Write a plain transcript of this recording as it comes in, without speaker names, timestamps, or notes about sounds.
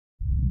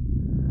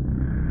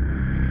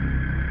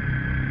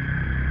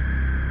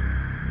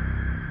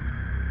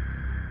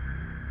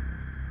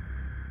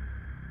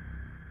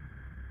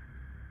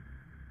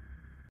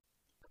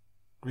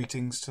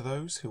Greetings to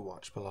those who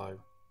watch below.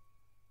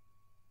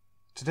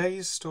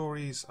 Today's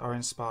stories are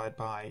inspired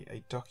by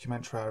a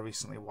documentary I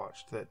recently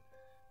watched that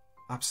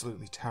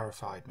absolutely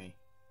terrified me.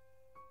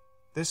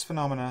 This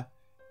phenomena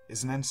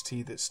is an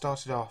entity that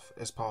started off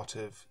as part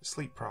of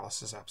sleep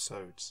paralysis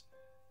episodes.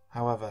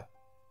 However,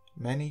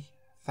 many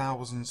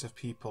thousands of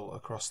people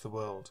across the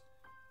world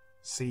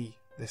see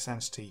this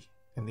entity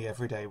in the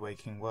everyday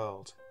waking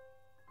world.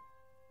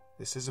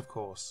 This is, of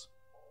course,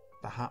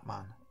 the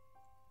Hatman.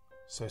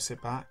 So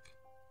sit back,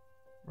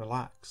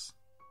 relax,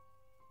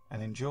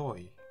 and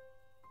enjoy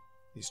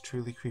these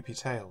truly creepy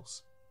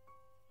tales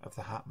of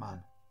the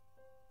Hatman.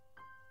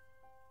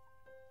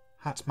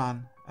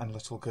 Hatman and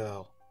Little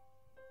Girl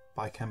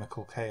by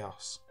Chemical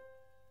Chaos.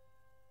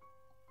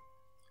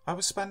 I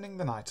was spending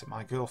the night at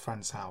my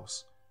girlfriend's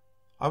house.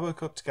 I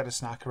woke up to get a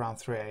snack around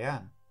 3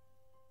 a.m.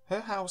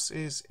 Her house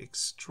is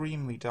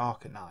extremely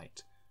dark at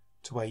night,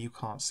 to where you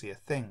can't see a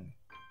thing.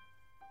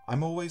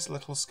 I'm always a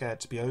little scared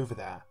to be over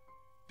there,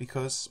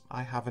 because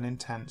I have an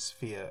intense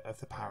fear of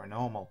the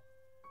paranormal,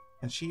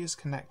 and she is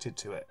connected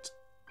to it.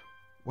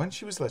 When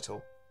she was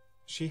little,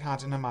 she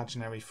had an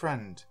imaginary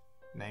friend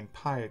named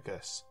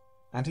Pyrgus,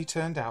 and he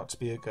turned out to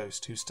be a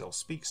ghost who still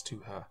speaks to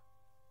her.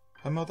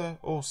 Her mother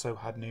also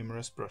had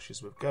numerous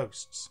brushes with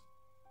ghosts.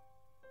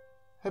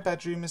 Her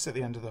bedroom is at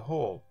the end of the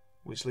hall,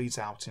 which leads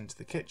out into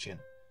the kitchen,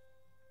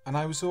 and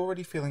I was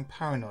already feeling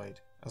paranoid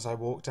as I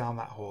walked down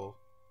that hall,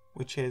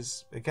 which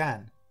is,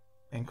 again,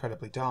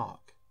 incredibly dark.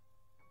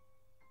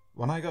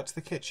 When I got to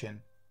the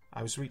kitchen,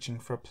 I was reaching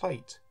for a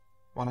plate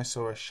when I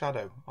saw a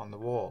shadow on the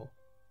wall.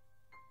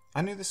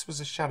 I knew this was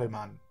a shadow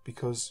man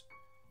because,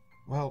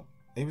 well,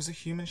 it was a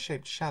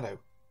human-shaped shadow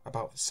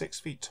about 6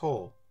 feet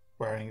tall,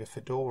 wearing a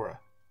fedora.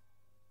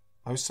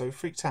 I was so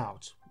freaked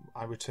out,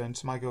 I returned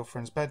to my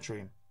girlfriend's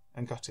bedroom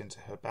and got into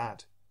her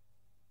bed.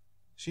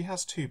 She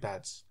has 2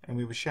 beds, and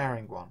we were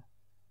sharing one.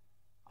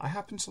 I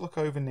happened to look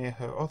over near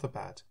her other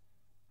bed,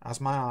 as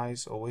my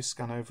eyes always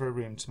scan over a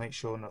room to make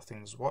sure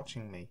nothing's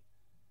watching me.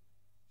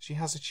 She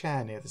has a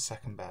chair near the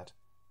second bed,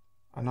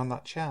 and on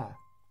that chair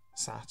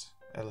sat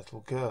a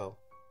little girl,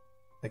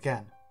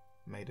 again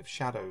made of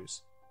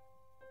shadows.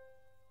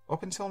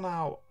 Up until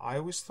now, I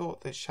always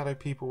thought that shadow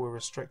people were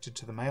restricted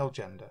to the male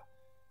gender,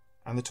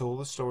 and that all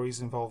the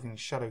stories involving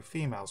shadow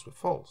females were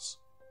false.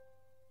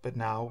 But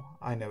now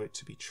I know it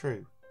to be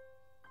true.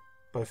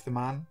 Both the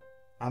man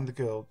and the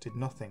girl did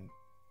nothing,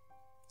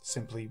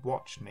 simply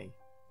watched me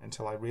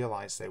until I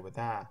realised they were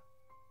there.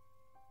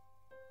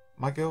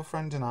 My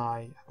girlfriend and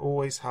I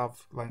always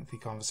have lengthy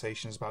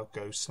conversations about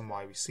ghosts and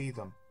why we see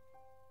them.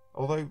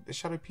 Although the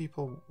shadow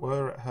people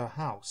were at her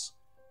house,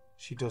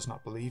 she does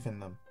not believe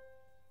in them.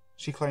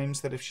 She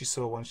claims that if she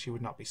saw one she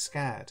would not be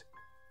scared.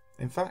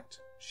 In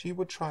fact, she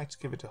would try to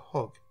give it a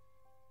hug.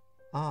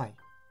 I,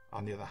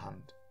 on the other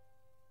hand,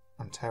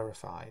 am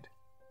terrified.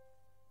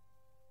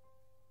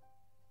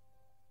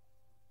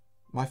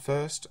 My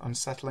first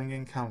unsettling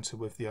encounter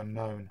with the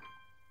unknown,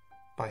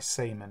 by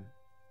Seaman.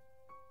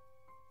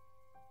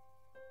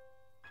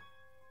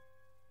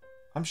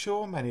 I'm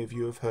sure many of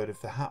you have heard of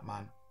the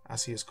Hatman,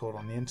 as he is called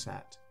on the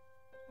internet.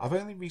 I've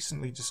only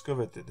recently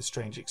discovered that the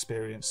strange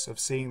experience of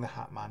seeing the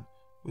Hatman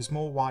was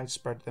more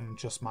widespread than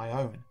just my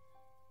own.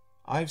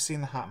 I have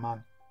seen the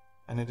Hatman,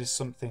 and it is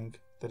something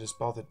that has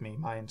bothered me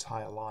my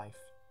entire life.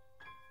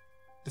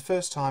 The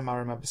first time I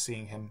remember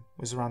seeing him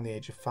was around the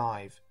age of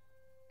 5.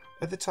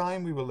 At the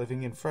time we were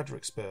living in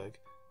Fredericksburg,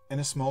 in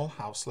a small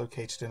house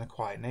located in a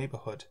quiet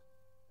neighbourhood.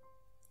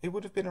 It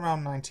would have been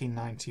around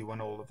 1990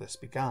 when all of this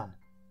began.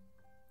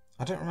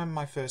 I don't remember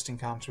my first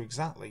encounter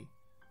exactly,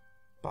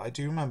 but I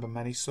do remember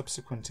many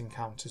subsequent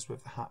encounters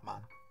with the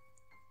Hatman.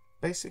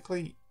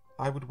 Basically,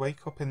 I would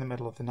wake up in the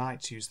middle of the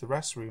night to use the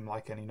restroom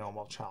like any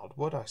normal child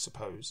would, I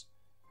suppose.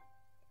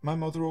 My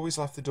mother always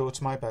left the door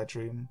to my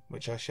bedroom,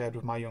 which I shared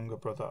with my younger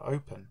brother,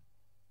 open,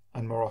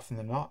 and more often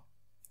than not,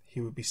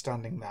 he would be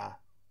standing there.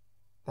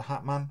 The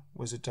Hatman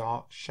was a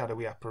dark,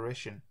 shadowy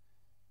apparition.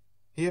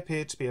 He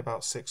appeared to be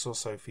about 6 or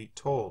so feet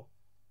tall.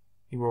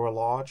 He wore a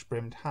large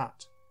brimmed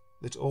hat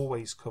that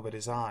always covered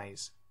his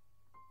eyes.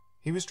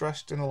 He was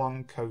dressed in a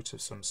long coat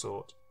of some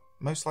sort,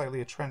 most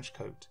likely a trench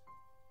coat.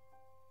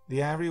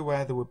 The area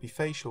where there would be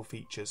facial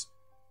features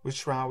was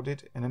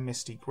shrouded in a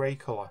misty grey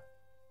colour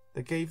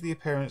that gave the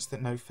appearance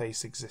that no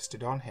face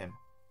existed on him.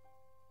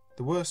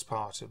 The worst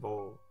part of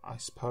all, I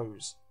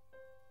suppose,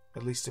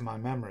 at least in my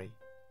memory,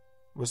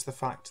 was the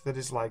fact that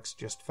his legs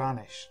just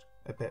vanished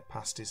a bit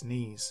past his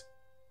knees.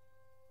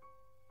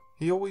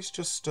 He always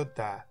just stood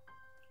there,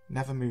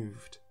 never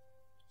moved.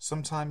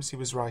 Sometimes he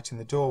was right in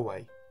the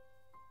doorway,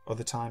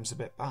 other times a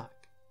bit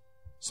back,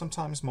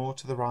 sometimes more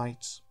to the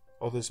right,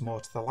 others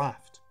more to the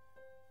left.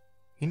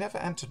 He never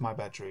entered my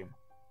bedroom.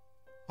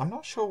 I'm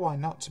not sure why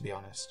not, to be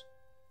honest.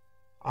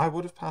 I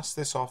would have passed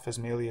this off as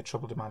merely a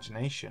troubled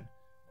imagination,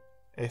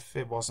 if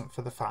it wasn't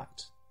for the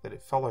fact that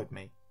it followed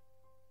me.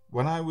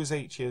 When I was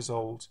 8 years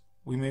old,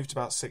 we moved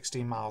about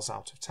 16 miles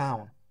out of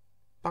town,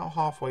 about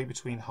halfway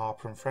between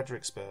Harper and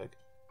Fredericksburg.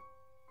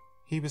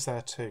 He was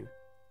there too.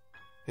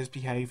 His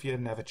behaviour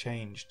never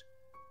changed.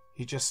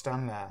 He'd just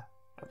stand there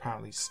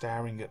apparently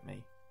staring at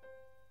me.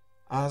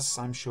 As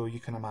I'm sure you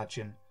can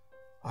imagine,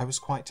 I was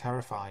quite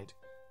terrified,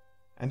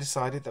 and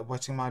decided that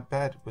wetting my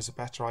bed was a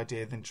better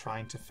idea than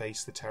trying to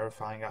face the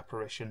terrifying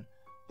apparition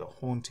that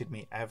haunted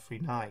me every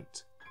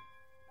night.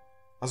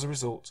 As a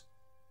result,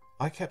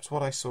 I kept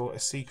what I saw a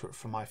secret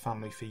from my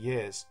family for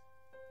years,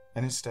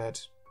 and instead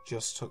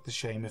just took the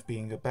shame of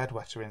being a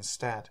bedwetter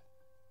instead.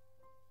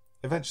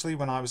 Eventually,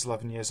 when I was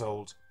 11 years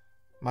old,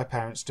 my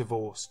parents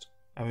divorced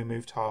and we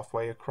moved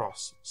halfway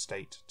across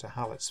state to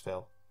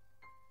Hallettsville.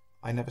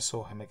 I never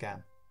saw him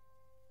again.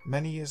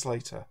 Many years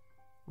later,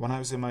 when I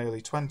was in my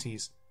early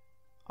 20s,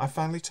 I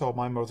finally told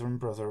my mother and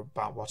brother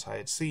about what I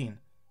had seen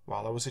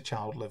while I was a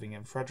child living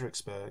in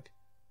Fredericksburg.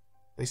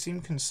 They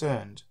seemed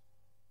concerned,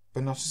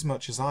 but not as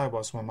much as I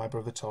was when my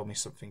brother told me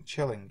something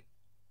chilling.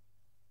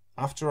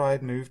 After I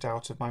had moved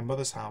out of my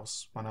mother's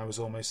house when I was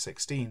almost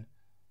 16,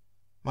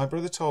 my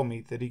brother told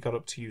me that he got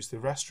up to use the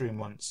restroom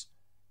once,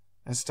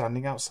 and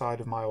standing outside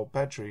of my old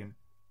bedroom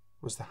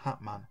was the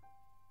Hatman,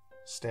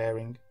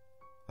 staring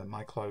at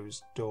my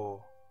closed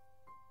door.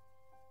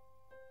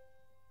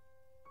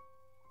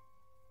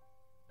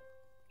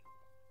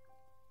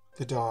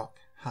 The Dark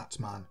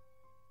Hatman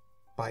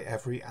by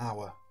Every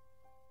Hour.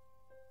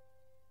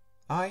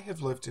 I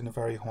have lived in a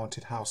very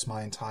haunted house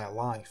my entire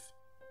life.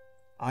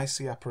 I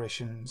see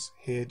apparitions,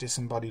 hear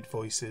disembodied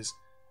voices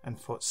and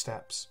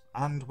footsteps,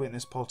 and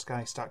witness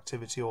poltergeist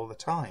activity all the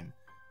time.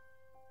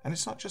 And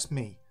it's not just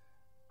me.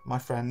 My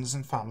friends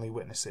and family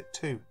witness it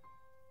too.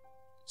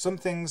 Some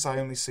things I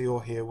only see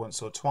or hear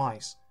once or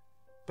twice,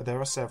 but there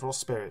are several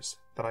spirits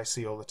that I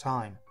see all the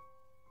time.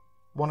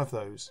 One of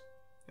those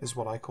is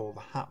what I call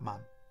the Hatman.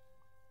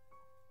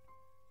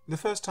 The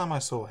first time I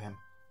saw him,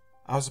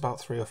 I was about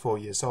 3 or 4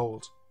 years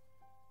old.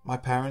 My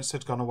parents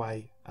had gone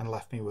away and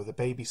left me with a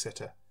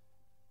babysitter.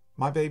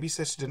 My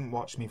babysitter didn't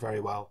watch me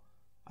very well,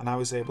 and I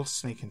was able to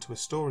sneak into a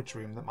storage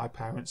room that my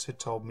parents had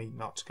told me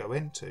not to go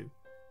into.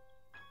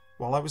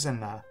 While I was in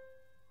there,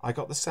 I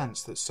got the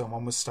sense that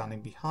someone was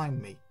standing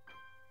behind me,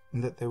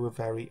 and that they were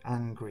very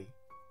angry.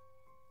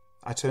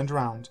 I turned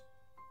around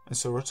and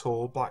saw a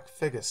tall black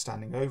figure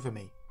standing over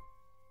me.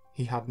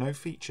 He had no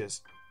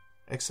features,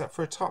 except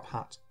for a top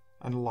hat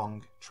and a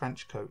long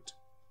trench coat.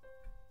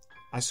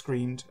 I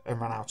screamed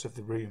and ran out of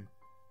the room.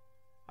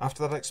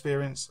 After that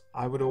experience,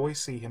 I would always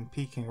see him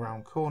peeking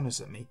around corners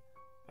at me,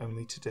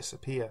 only to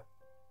disappear.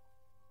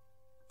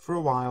 For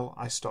a while,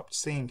 I stopped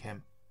seeing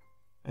him,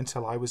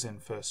 until I was in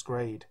first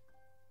grade.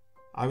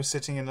 I was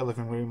sitting in the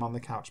living room on the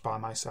couch by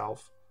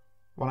myself,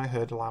 when I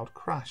heard a loud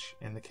crash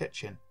in the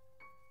kitchen.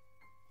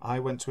 I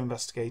went to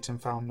investigate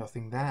and found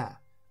nothing there.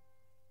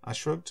 I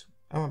shrugged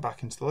and went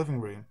back into the living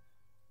room,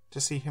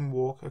 to see him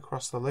walk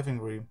across the living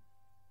room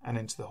and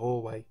into the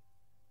hallway.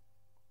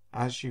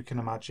 As you can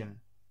imagine,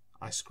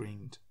 I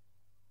screamed.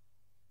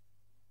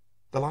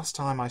 The last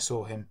time I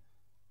saw him,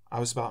 I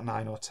was about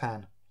 9 or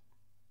 10.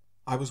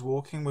 I was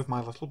walking with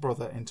my little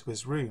brother into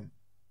his room.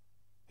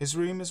 His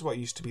room is what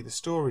used to be the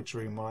storage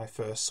room when I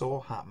first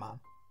saw Hatman.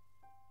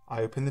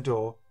 I opened the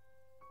door,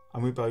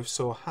 and we both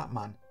saw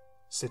Hatman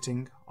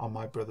sitting on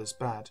my brother's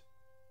bed.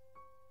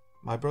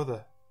 My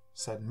brother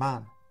said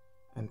 "man"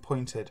 and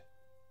pointed,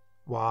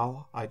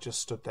 while I just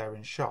stood there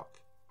in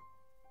shock.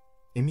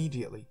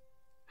 Immediately,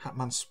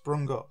 Hatman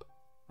sprung up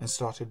and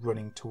started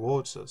running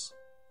towards us.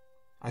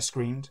 I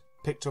screamed,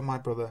 picked up my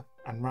brother,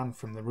 and ran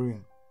from the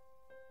room.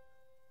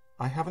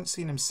 I haven't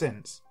seen him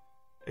since,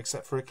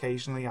 except for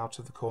occasionally out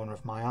of the corner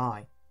of my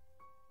eye,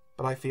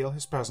 but I feel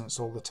his presence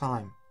all the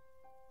time,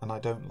 and I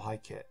don't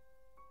like it.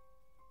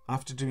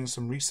 After doing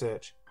some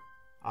research,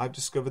 I've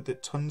discovered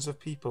that tons of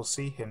people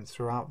see him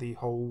throughout the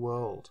whole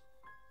world.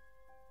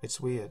 It's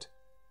weird.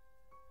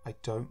 I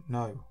don't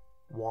know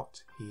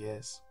what he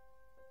is.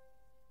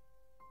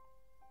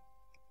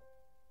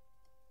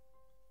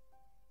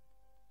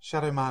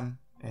 Shadow Man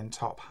in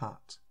Top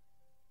Hat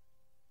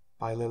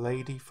by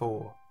Lady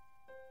 4.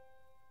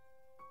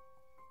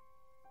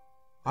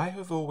 I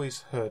have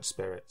always heard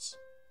spirits.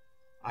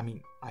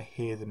 I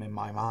hear them in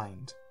my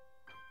mind,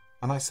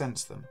 and I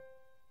sense them,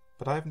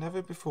 but I have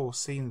never before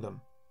seen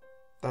them.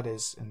 That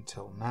is,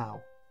 until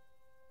now.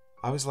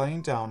 I was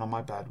laying down on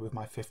my bed with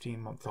my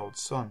 15-month-old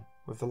son,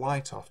 with the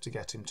light off to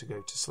get him to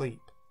go to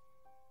sleep.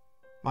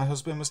 My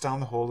husband was down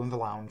the hall in the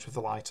lounge with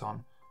the light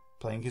on,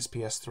 playing his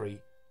PS3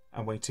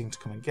 and waiting to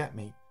come and get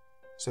me,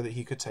 so that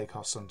he could take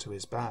our son to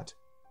his bed.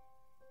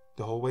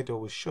 The hallway door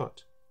was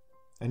shut,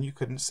 and you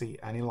couldn't see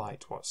any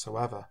light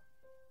whatsoever.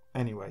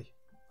 Anyway,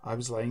 I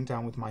was laying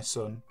down with my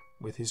son,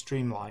 with his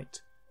dream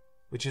light,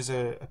 which is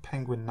a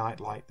penguin night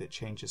light that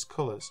changes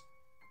colours,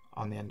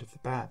 on the end of the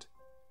bed.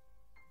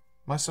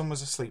 My son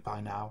was asleep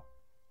by now,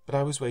 but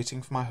I was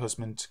waiting for my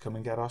husband to come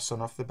and get our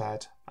son off the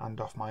bed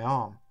and off my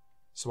arm,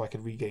 so I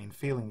could regain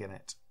feeling in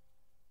it.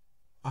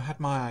 I had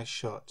my eyes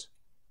shut,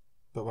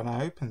 but when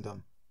I opened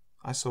them,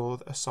 I saw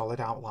a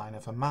solid outline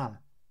of a man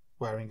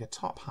wearing a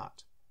top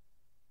hat,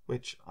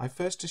 which I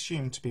first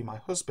assumed to be my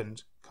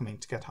husband coming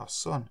to get our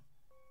son.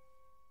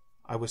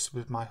 I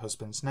whispered my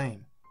husband's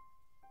name,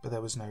 but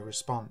there was no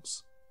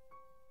response.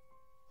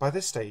 By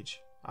this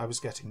stage, I was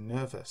getting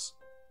nervous.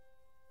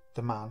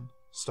 The man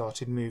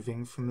started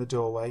moving from the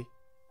doorway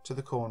to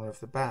the corner of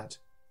the bed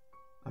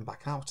and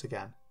back out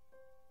again.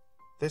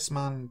 This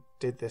man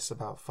did this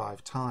about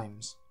 5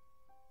 times.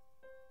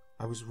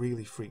 I was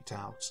really freaked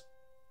out,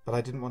 but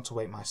I didn't want to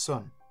wake my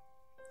son,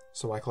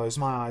 so I closed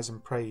my eyes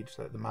and prayed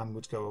that the man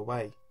would go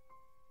away.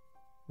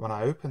 When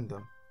I opened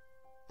them,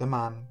 the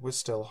man was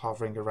still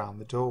hovering around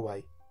the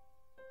doorway,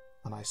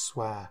 and I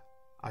swear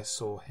I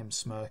saw him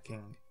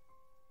smirking.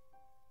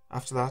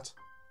 After that,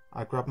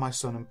 I grabbed my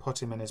son and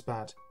put him in his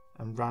bed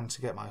and ran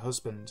to get my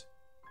husband.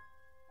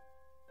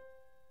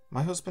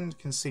 My husband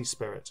can see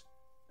spirit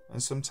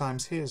and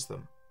sometimes hears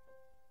them,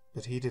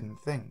 but he didn't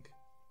think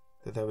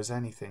that there was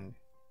anything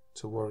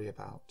to worry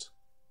about.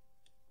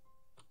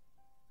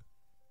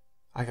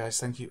 Hi guys,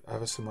 thank you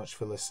ever so much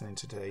for listening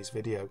to today's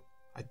video.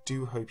 I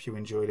do hope you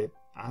enjoyed it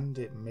and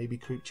it maybe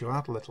creeped you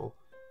out a little.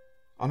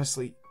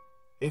 Honestly,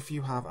 if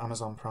you have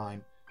Amazon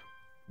Prime,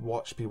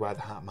 watch Beware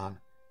the Hatman.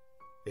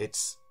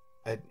 It's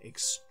an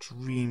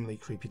extremely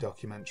creepy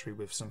documentary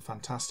with some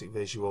fantastic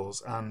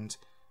visuals, and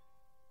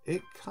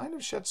it kind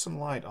of sheds some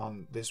light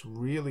on this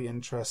really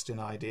interesting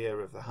idea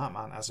of the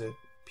Hatman as a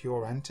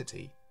pure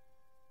entity.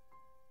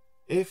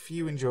 If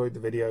you enjoyed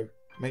the video,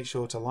 make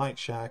sure to like,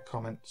 share,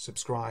 comment,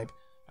 subscribe,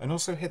 and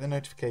also hit the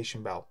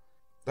notification bell.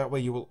 That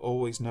way you will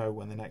always know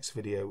when the next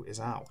video is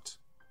out.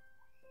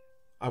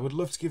 I would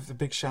love to give a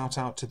big shout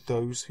out to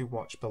those who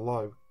watch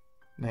below,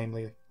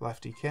 namely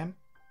Lefty Kim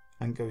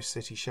and Ghost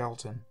City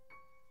Shelton.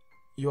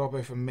 You are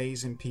both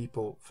amazing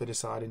people for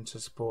deciding to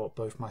support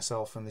both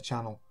myself and the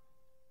channel,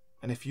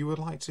 and if you would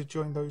like to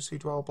join those who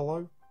dwell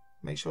below,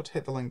 make sure to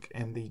hit the link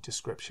in the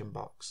description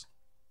box.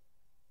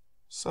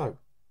 So,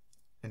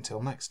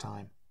 until next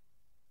time,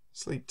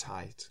 sleep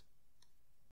tight.